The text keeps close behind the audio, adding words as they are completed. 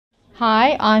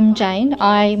Hi, I'm Jane.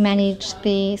 I manage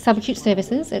the subacute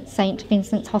services at St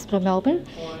Vincent's Hospital, Melbourne,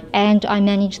 and I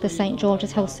manage the St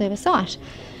George's Health Service site.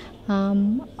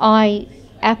 I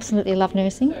absolutely love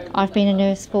nursing. I've been a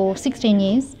nurse for 16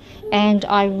 years and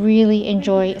I really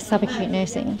enjoy subacute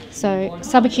nursing. So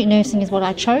subacute nursing is what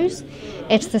I chose.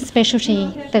 It's the specialty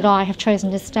that I have chosen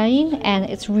to stay in, and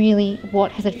it's really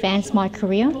what has advanced my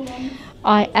career.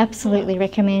 I absolutely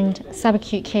recommend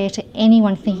subacute care to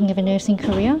anyone thinking of a nursing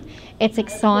career. It's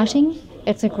exciting,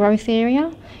 it's a growth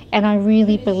area, and I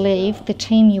really believe the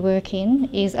team you work in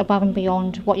is above and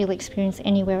beyond what you'll experience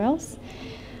anywhere else.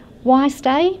 Why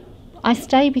stay? I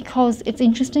stay because it's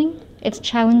interesting, it's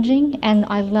challenging, and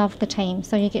I love the team.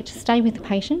 So you get to stay with the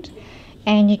patient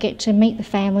and you get to meet the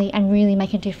family and really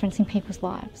make a difference in people's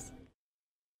lives.